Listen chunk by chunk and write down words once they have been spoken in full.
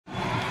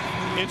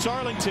It's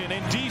Arlington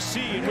and DC,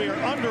 and we are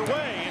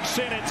underway in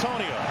San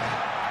Antonio.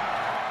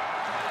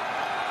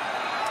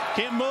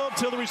 Can't move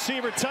till the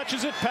receiver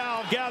touches it.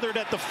 Powell gathered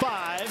at the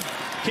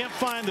 5. Can't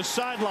find the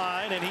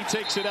sideline, and he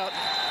takes it out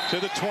to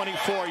the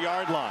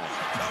 24-yard line.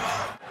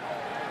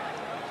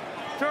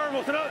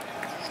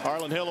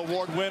 Harlan Hill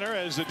Award winner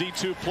as the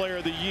D2 Player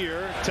of the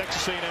Year,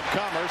 Texas A&M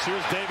Commerce.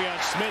 Here's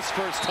Davion Smith's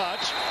first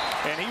touch,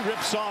 and he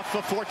rips off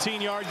a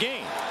 14-yard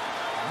gain.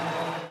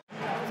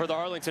 For the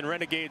Arlington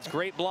Renegades,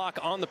 great block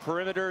on the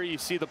perimeter. You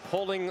see the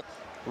pulling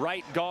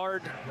right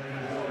guard.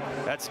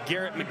 That's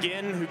Garrett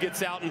McGinn, who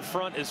gets out in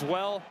front as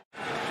well.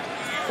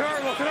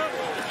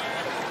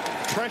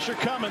 Pressure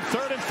coming,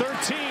 3rd and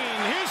 13.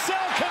 Here's Sal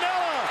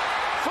Cannella.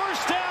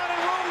 First down and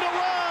room to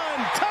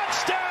run.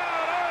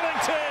 Touchdown,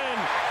 Arlington.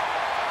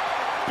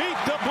 Beat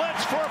the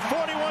Blitz for a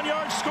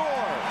 41-yard score.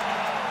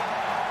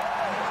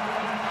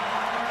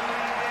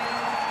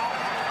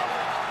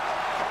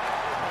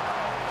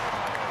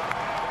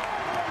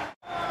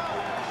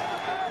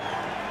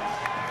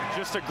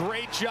 Just a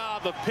great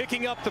job of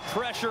picking up the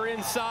pressure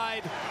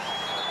inside.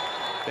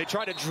 They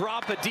try to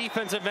drop a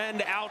defensive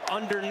end out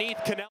underneath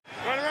Cannella.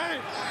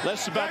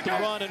 Less about the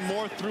run and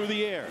more through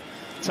the air.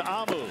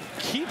 Ta'amu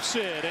keeps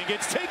it and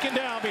gets taken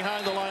down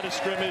behind the line of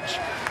scrimmage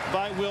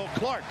by Will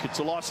Clark. It's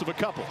a loss of a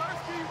couple.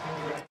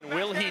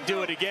 Will he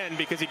do it again,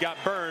 because he got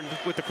burned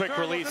with the quick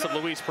release of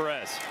Luis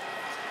Perez.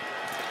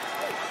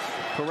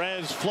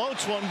 Perez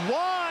floats one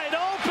wide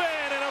open,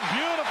 and a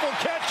beautiful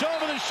catch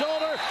over the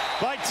shoulder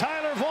by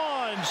Tyler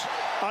Vaughns.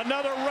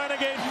 Another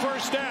Renegade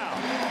first down.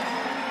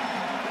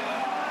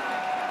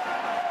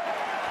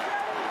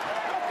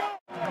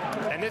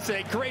 And this is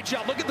a great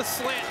job. Look at the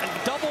slant,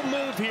 a double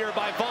move here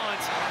by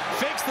Vaughns.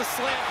 Fakes the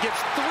slant,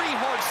 gets 3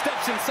 hard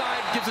steps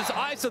inside, gives his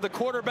eyes to the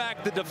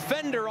quarterback, the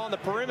defender on the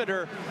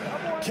perimeter,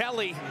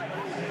 Kelly.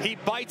 He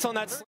bites on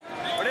that.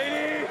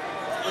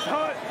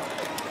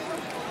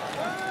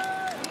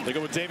 They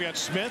go with Davion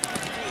Smith,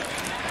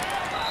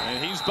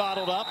 and he's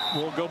bottled up.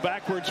 We'll go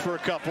backwards for a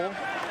couple.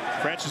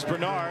 Francis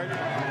Bernard.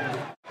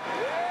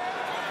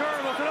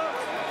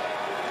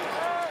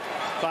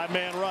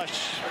 5-man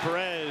rush.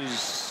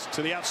 Perez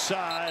to the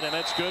outside, and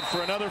that's good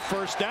for another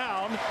first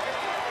down.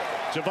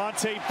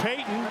 Javonte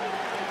Payton.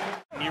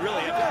 You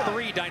really have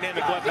 3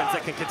 dynamic weapons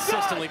that can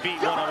consistently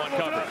beat one-on-one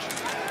coverage.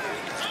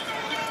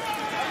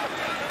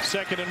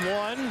 2nd and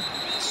 1.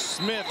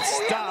 Smith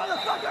stop.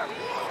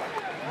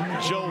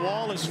 Joe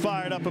Wall is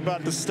fired up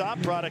about the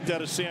stop, product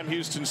out of Sam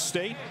Houston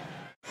State.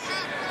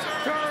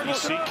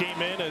 DC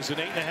came in as an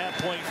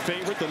 8.5-point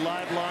favorite. The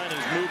live line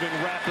is moving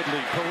rapidly.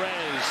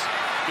 Perez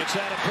gets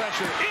out of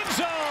pressure. End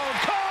zone,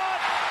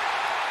 caught!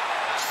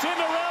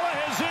 Cinderella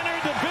has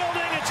entered the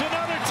building. It's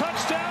another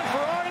touchdown for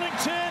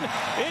Arlington.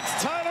 It's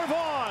Tyler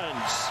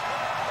Vaughns.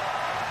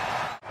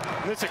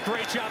 That's a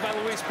great job by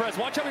Luis Perez.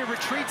 Watch how he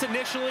retreats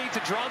initially to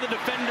draw the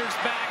defenders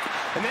back,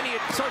 and then he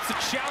starts to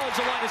challenge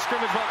the line of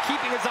scrimmage while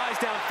keeping his eyes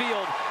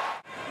downfield.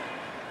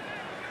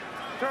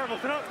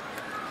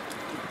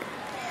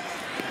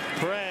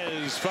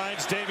 Perez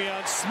finds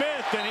Davion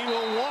Smith, and he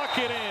will walk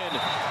it in.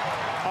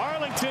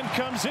 Arlington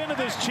comes into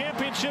this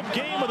championship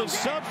game with a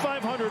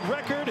sub-500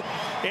 record,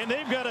 and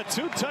they've got a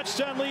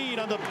 2-touchdown lead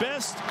on the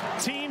best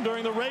team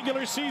during the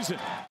regular season.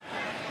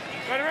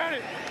 Right around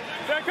it.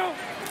 Back up.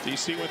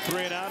 DC went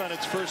 3 and out on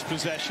its first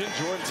possession.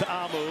 Jordan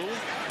Ta'amu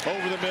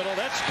over the middle.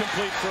 That's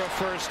complete for a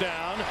first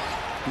down.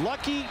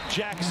 Lucky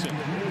Jackson,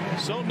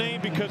 so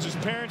named because his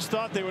parents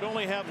thought they would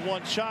only have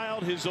one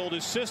child, his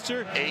oldest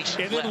sister,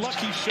 and then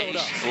Lucky showed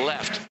up.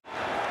 Left.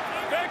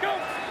 Back up.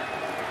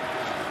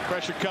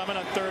 Pressure coming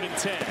on 3rd and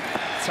 10.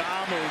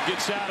 Ta'amu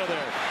gets out of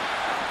there.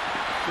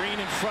 Green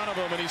in front of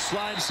him, and he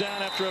slides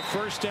down after a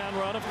first down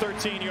run of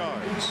 13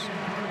 yards.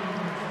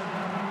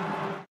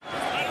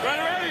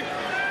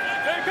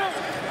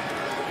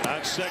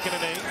 On 2nd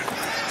and 8,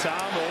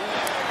 Ta'amu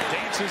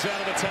dances out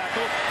of the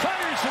tackle,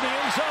 fires to the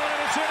end zone,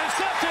 and it's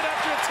intercepted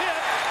after a tip,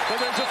 but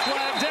there's a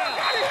flag down.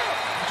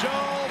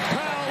 Joe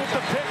Powell with the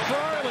pick for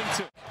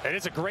Arlington. And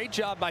it's a great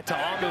job by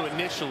Ta'amu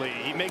initially.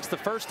 He makes the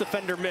first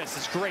defender miss.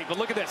 It's great, but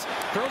look at this.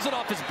 Throws it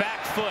off his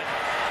back foot,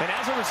 and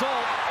as a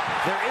result,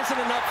 there isn't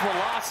enough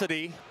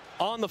velocity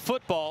on the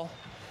football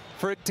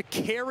for it to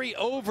carry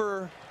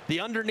over the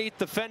underneath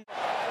defender.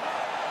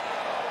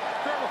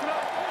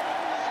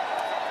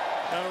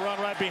 Now to run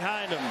right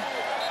behind him.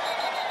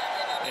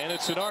 And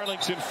it's an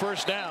Arlington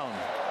first down.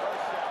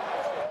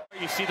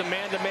 You see the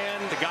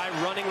man-to-man, the guy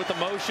running with the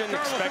motion.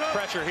 Expect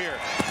pressure here.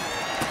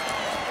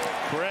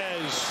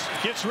 Perez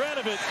gets rid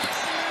of it.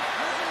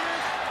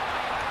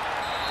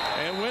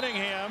 And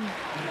Winningham,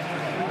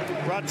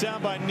 brought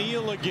down by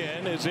Neal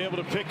again, is able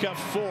to pick up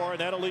 4, and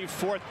that'll leave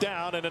 4th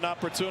down and an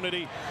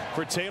opportunity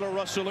for Taylor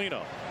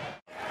Russolino.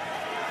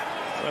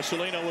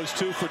 Russolino was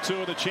 2 for 2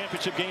 in the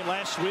championship game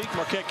last week.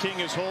 Marquette King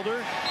is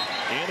holder,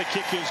 and the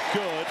kick is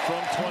good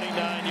from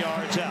 29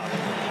 yards out.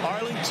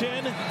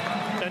 Arlington,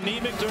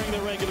 anemic during the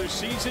regular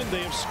season.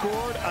 They have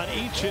scored on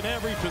each and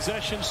every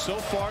possession so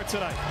far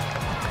tonight.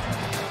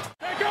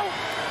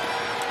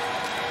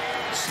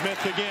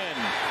 Smith again,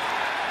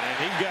 and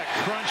He got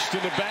crunched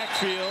in the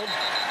backfield.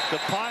 The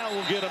pile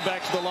will get him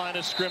back to the line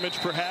of scrimmage,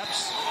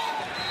 perhaps.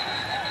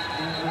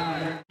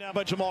 Now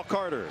by Jamal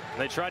Carter.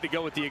 They tried to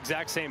go with the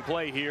exact same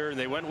play here, and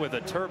they went with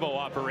a turbo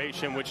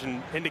operation, which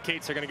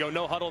indicates they're going to go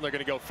no huddle, and they're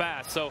going to go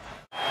fast. So,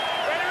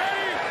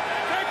 Ready,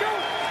 take go.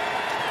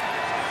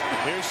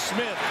 Here's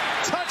Smith.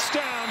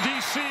 Touchdown,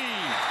 DC.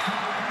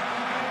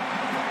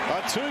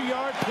 A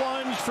 2-yard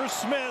plunge for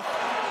Smith.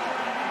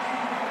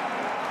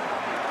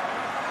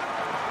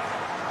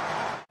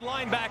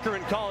 Linebacker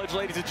in college,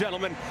 ladies and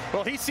gentlemen.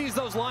 Well, he sees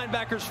those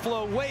linebackers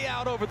flow way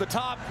out over the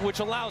top, which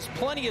allows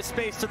plenty of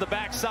space to the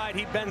backside.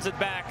 He bends it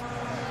back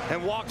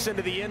and walks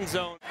into the end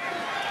zone.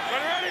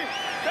 Ready,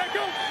 take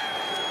go.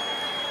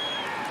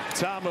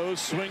 Tamu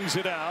swings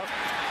it out.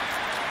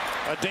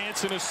 A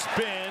dance and a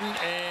spin,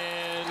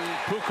 and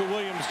Puka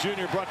Williams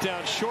Jr. brought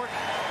down short.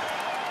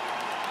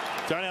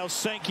 Darnell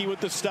Sankey with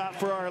the stop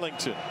for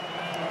Arlington.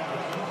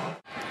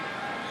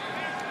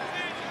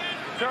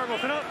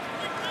 Jarvis, up.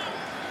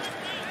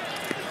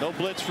 No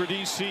blitz for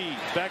DC.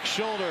 Back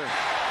shoulder.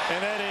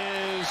 And that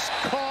is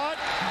caught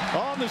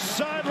on the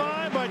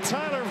sideline by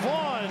Tyler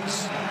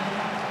Vaughns.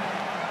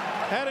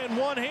 Had it in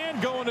one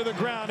hand going to the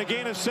ground. A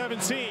gain of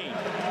 17.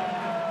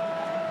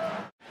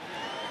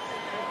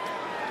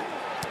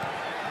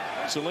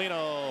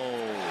 Celino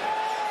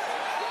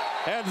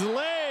has the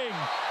leg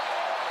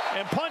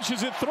and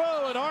punches it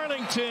through, and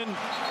Arlington,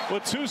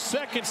 with 2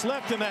 seconds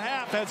left in the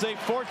half, has a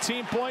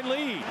 14-point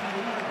lead.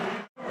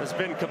 Has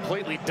been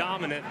completely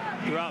dominant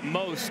throughout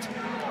most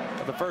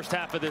of the first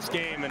half of this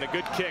game, and a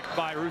good kick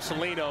by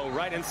Russolino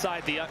right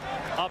inside the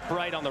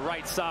upright on the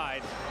right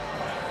side.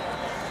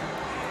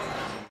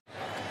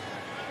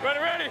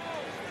 Ready,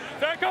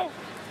 take go.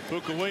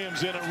 Puka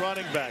Williams in at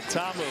running back.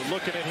 Tamu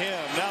looking at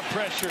him. Now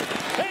pressure.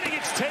 And he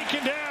gets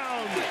taken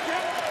down.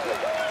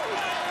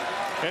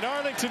 An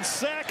Arlington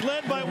sack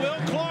led by Will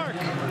Clark.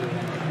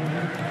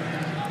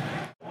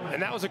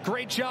 And that was a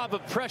great job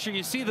of pressure.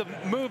 You see the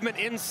movement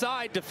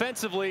inside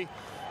defensively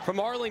from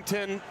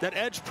Arlington. That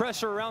edge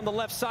pressure around the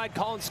left side.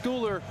 Colin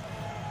Schooler.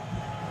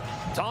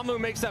 Tamu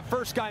makes that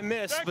first guy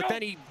miss, but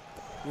then he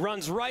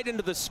runs right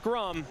into the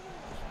scrum.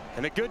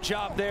 And a good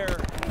job there.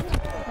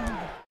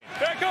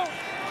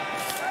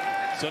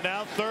 So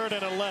now 3rd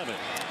and 11.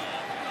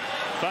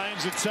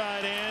 Finds a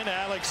tight end,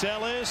 Alex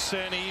Ellis,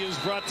 and he is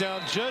brought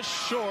down just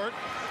short.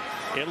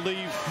 It'll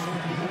leave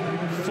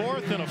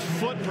 4th and a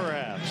foot,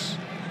 perhaps.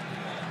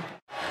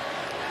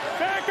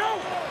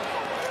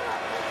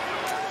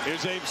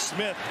 Here's Abe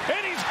Smith,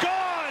 and he's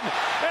gone!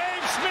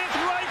 Abe Smith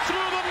right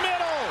through the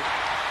middle!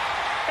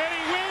 And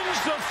he wins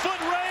the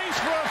foot race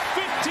for a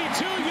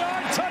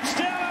 52-yard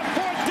touchdown on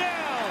 4th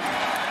down!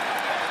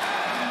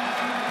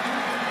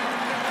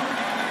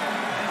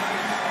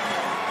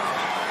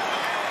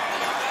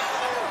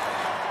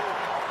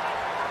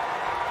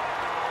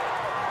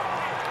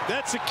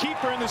 That's a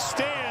keeper in the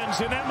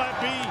stands, and that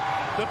might be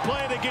the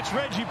play that gets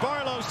Reggie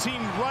Barlow's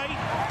team right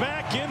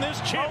back in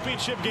this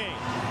championship game.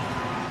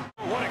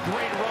 What a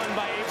great run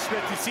by Abe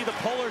Smith. You see the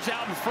pullers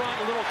out in front,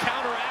 a little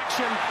counter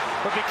action,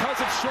 but because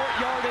of short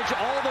yardage,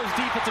 all those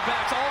defensive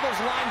backs, all those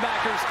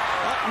linebackers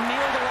up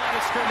near the line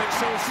of scrimmage.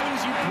 So as soon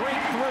as you break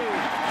through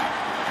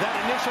that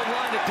initial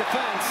line of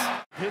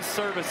defense, his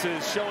services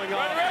showing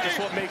off just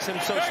what makes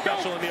him so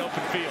special in the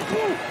open field.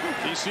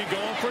 DC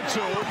going for 2.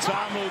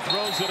 Tamu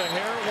throws it a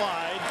hair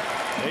wide.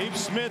 Abe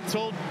Smith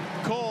told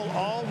Cole,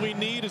 all we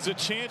need is a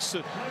chance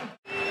to...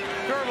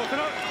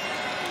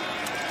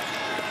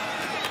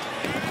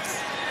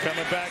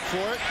 Coming back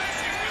for it.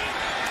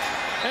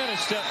 And a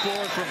step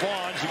forward for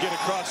Vaughn to get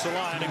across the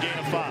line, a gain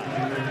of 5.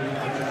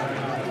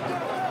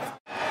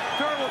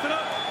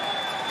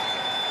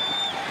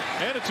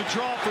 And it's a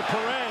draw for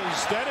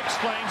Perez. That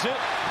explains it.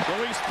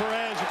 Luis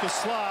Perez with the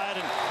slide,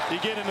 and you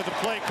get into the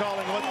play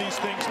calling, what these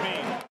things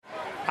mean.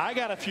 I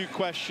got a few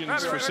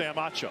questions for Sam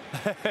Acho.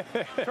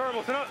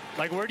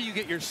 Like, where do you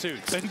get your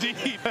suits?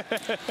 Indeed.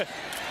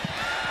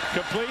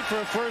 Complete for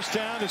a first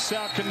down to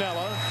Sal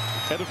Cannella.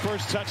 Had the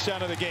first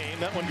touchdown of the game.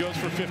 That one goes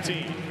for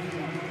 15.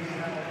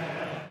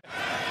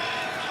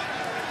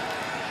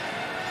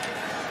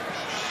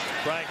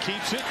 Bryant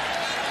keeps it.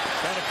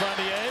 Trying to find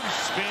the edge.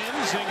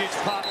 Spins and gets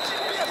popped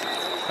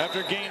after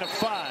a gain of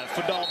 5.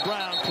 Fadal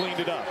Brown cleaned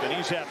it up, and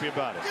he's happy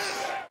about it.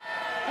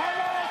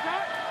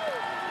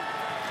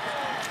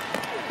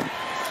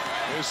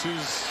 This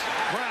is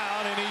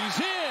Brown, and he's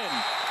in.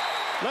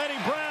 Lenny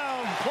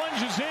Brown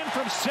plunges in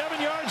from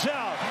 7 yards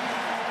out.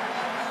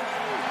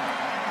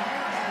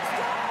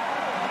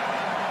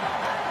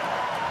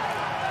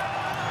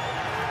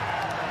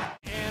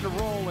 And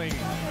rolling.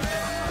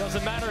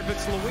 Doesn't matter if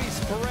it's Luis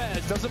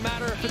Perez. Doesn't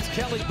matter if it's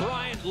Kelly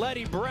Bryant,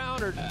 Letty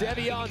Brown, or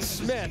Devion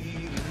Smith.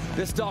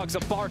 This dog's a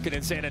barking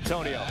in San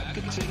Antonio.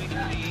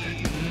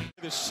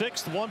 The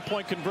 6th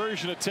one-point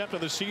conversion attempt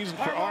of the season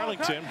for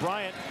Arlington.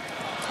 Bryant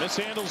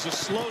mishandles a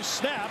slow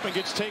snap and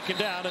gets taken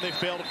down, and they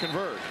fail to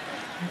convert.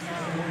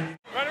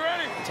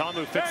 Ready.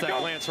 Tamu fits that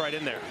glance right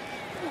in there.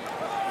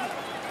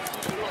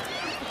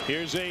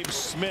 Here's Abe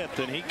Smith,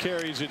 and he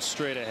carries it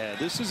straight ahead.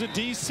 This is a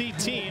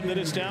DC team that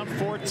is down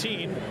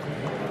 14.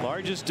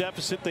 Largest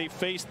deficit they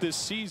faced this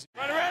season.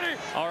 Ready.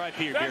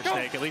 R.I.P. your deer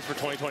snake, at least for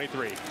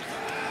 2023.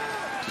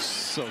 Just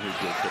so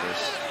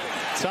ridiculous.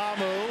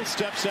 Tamu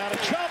steps out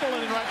of trouble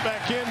and right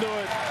back into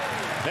it.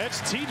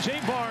 That's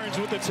TJ Barnes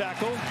with the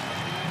tackle.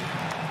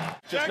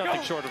 Just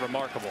nothing short of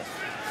remarkable.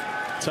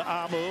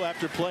 Ta'amu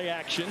after play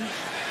action.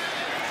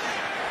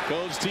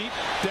 Goes deep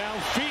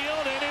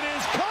downfield, and it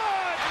is caught!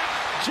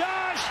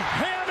 Josh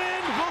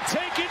Hammond will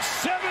take it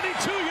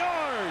 72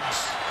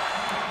 yards.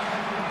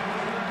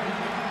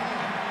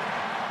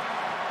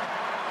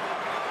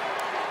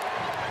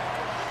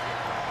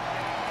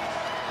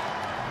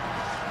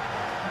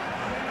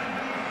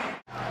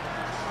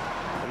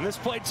 And this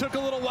play took a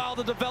little while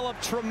to develop.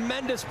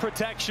 Tremendous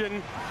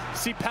protection.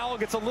 See, Powell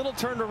gets a little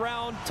turned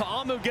around.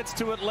 Ta'amu gets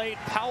to it late.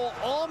 Powell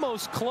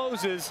almost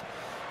closes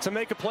to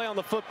make a play on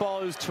the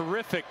football. It was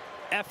terrific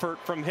effort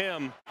from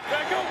him.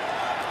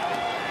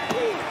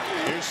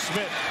 Here's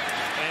Smith.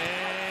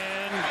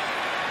 And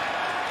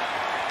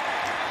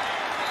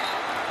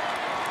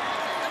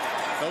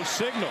no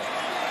signal.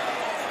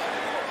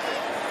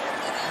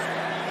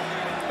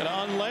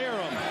 Gonna unlayer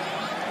him.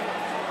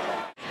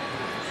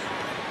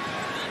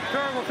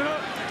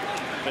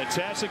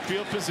 Fantastic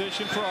field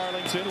position for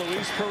Arlington.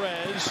 Luis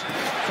Perez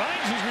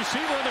finds his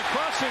receiver in the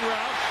crossing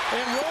route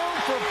and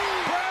rolls for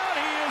Brown.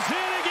 He is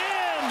in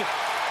again.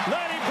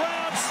 Lenny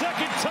Brown's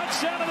second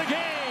touchdown of the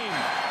game.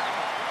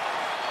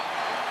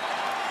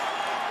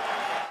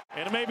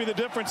 And it may be the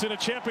difference in a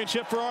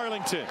championship for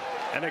Arlington.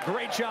 And a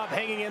great job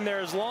hanging in there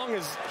as long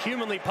as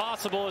humanly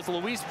possible as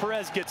Luis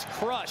Perez gets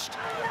crushed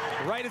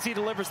right as he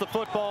delivers the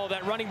football.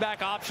 That running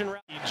back option.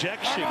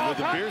 Ejection with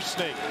the beer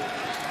snake.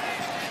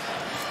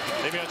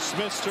 They've got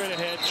Smith straight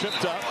ahead,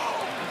 tripped up,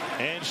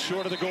 and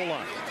short of the goal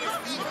line.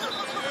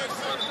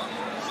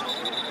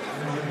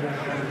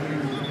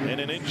 And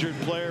an injured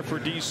player for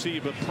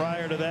DC, but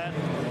prior to that,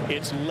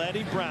 it's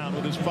Letty Brown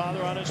with his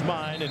father on his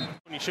mind. And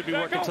he should be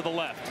working to the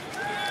left.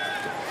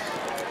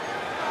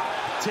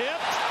 Tipped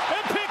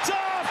and picked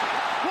off.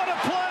 What a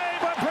play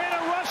by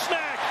Brandon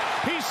Rushnack.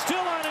 He's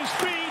still on his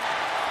feet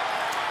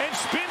and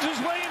spins his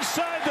way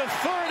inside the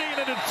 30 in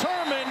a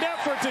determined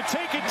effort to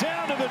take it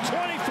down to the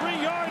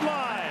 23-yard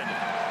line.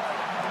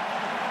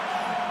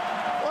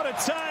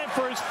 Time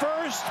for his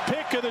first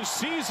pick of the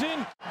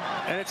season.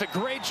 And it's a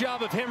great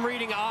job of him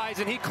reading eyes,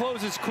 and he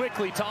closes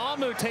quickly.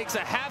 Ta'amu takes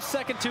a half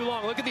second too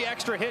long. Look at the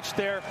extra hitch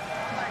there.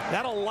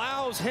 That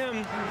allows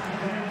him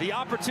the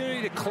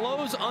opportunity to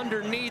close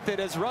underneath it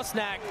as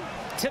Rusnak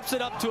tips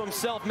it up to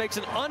himself, makes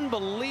an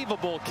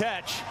unbelievable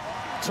catch.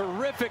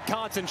 Terrific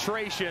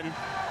concentration.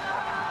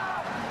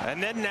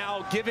 And then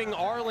now giving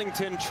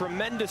Arlington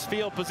tremendous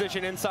field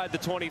position inside the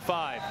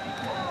 25.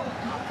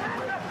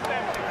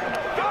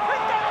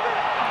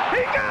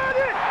 He got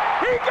it!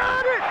 He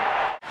got it!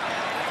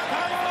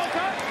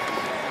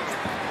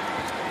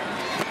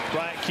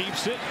 Bryant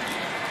keeps it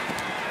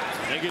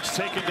and gets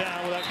taken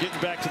down without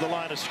getting back to the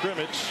line of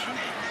scrimmage.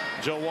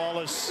 Joe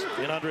Wallace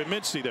and Andre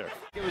Mincy there.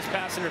 It was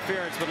pass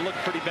interference, but it looked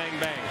pretty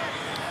bang-bang.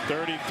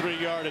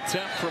 33-yard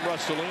attempt from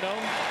Russolino.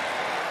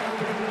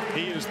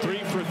 He is 3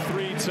 for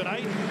 3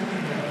 tonight.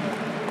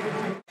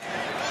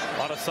 A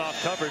lot of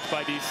soft coverage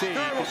by DC.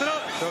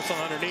 Throw some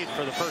underneath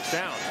for the first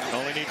down.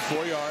 Only need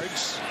 4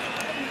 yards.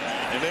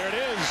 And there it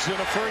is, and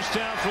a first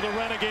down for the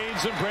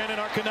Renegades and Brandon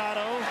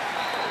Arconato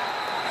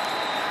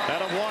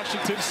out of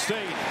Washington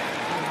State.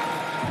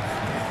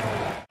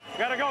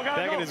 Gotta go.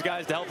 Begging his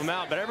guys to help him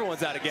out, but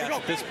everyone's out of gas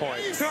at this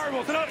point.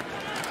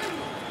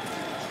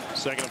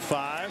 Second and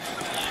 5.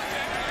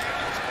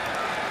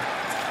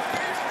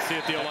 See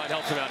if the O-line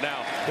helps him out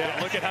now. Yeah,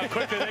 look at how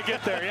quickly they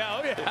get there. Yeah,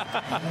 oh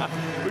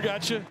yeah. We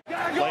got you.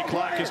 Play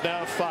clock is now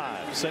at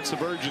 5. Sense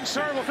of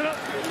urgency.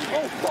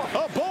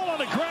 Oh, ball on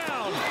the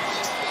ground.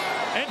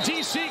 And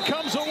DC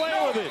comes away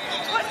with it.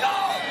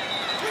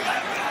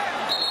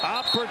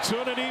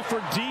 Opportunity for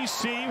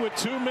DC with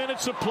 2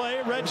 minutes of play.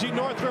 Reggie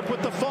Northrup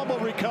with the fumble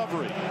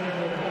recovery.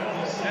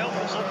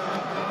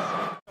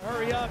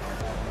 Hurry up.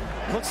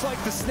 Looks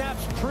like the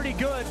snap's pretty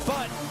good,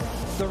 but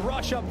the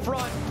rush up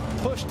front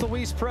pushed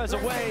Luis Perez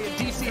away, and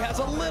DC has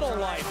a little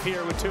life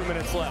here with 2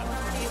 minutes left.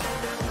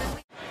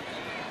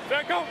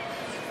 Go.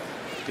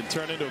 Can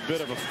turn into a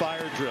bit of a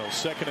fire drill.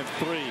 Second and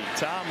 3.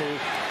 Tamu,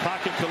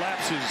 pocket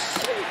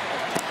collapses.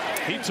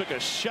 He took a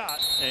shot,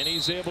 and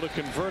he's able to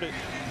convert it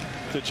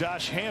to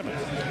Josh Hammond.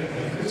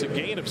 It's a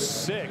gain of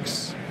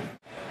 6.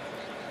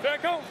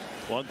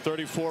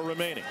 1:34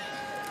 remaining.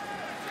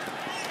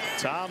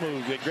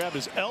 Tamu, they grabbed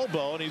his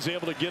elbow, and he's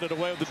able to get it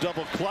away with the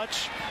double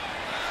clutch.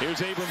 Here's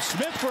Abram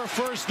Smith for a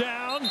first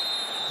down.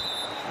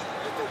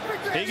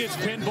 He gets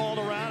pinballed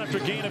around after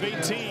a gain of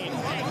 18.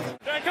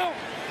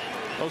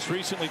 Most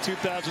recently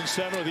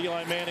 2007 with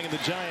Eli Manning and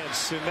the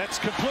Giants. And that's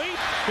complete.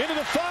 Into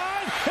the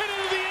 5 and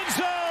into the end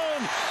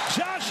zone.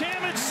 Josh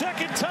Hammond's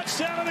second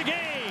touchdown of the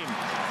game.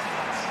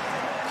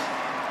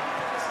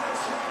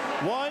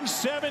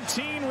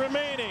 1:17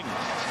 remaining.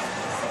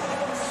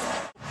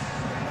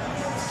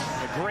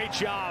 A great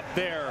job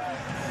there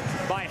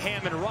by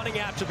Hammond, running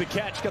after the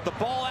catch. Got the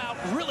ball out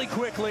really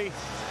quickly.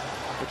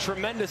 A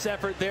tremendous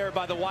effort there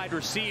by the wide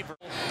receiver.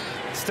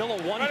 Still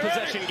a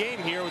one-possession game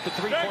here with the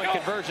three-point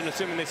conversion,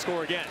 assuming they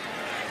score again.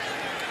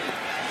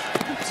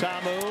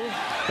 Tamu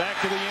back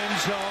to the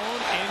end zone,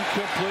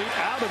 incomplete.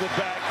 Out of the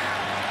back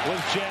was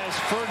Jazz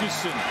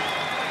Ferguson.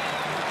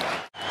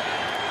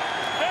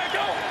 There you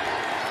go.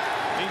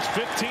 Needs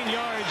 15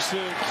 yards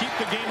to keep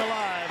the game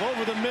alive.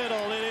 Over the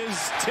middle, it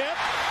is tipped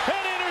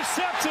and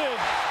intercepted.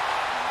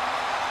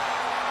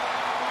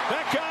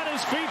 Back on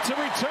his feet to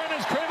return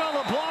his Kramer on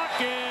the block,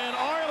 and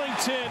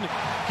Arlington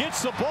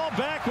gets the ball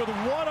back with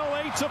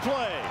 1:08 to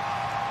play.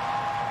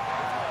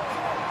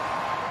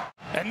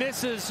 And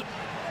this is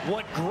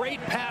what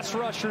great pass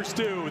rushers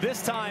do.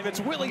 This time it's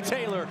Willie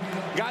Taylor,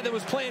 guy that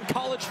was playing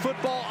college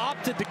football,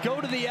 opted to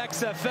go to the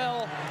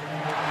XFL.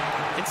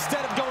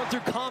 Instead of going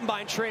through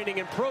combine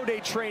training and pro day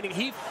training,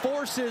 he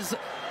forces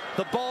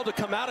the ball to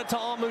come out of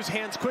Ta'amu's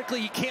hands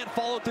quickly. He can't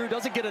follow through,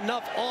 doesn't get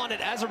enough on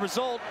it. As a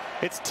result,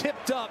 it's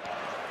tipped up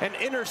and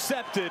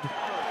intercepted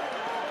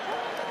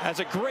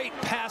as a great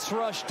pass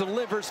rush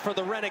delivers for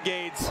the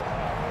Renegades.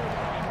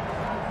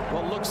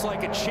 What looks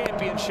like a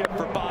championship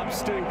for Bob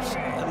Stoops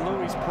and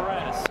Luis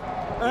Perez.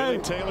 Hey,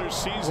 Taylor's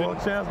season.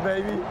 World champs,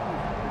 baby.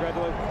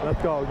 Congratulations.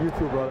 Let's go. You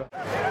too, brother.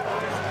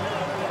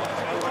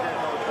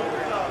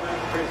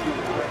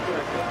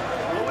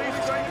 Luis,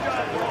 great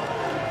job.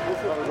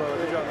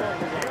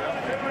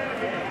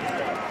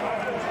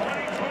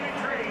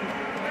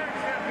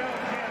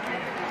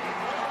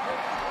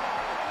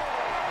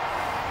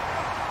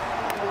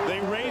 They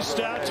raced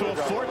out to a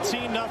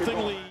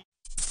 14-0 lead.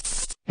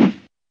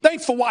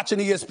 Thanks for watching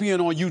ESPN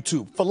on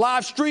YouTube. For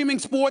live streaming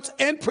sports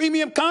and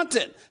premium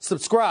content,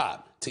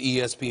 subscribe to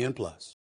ESPN+.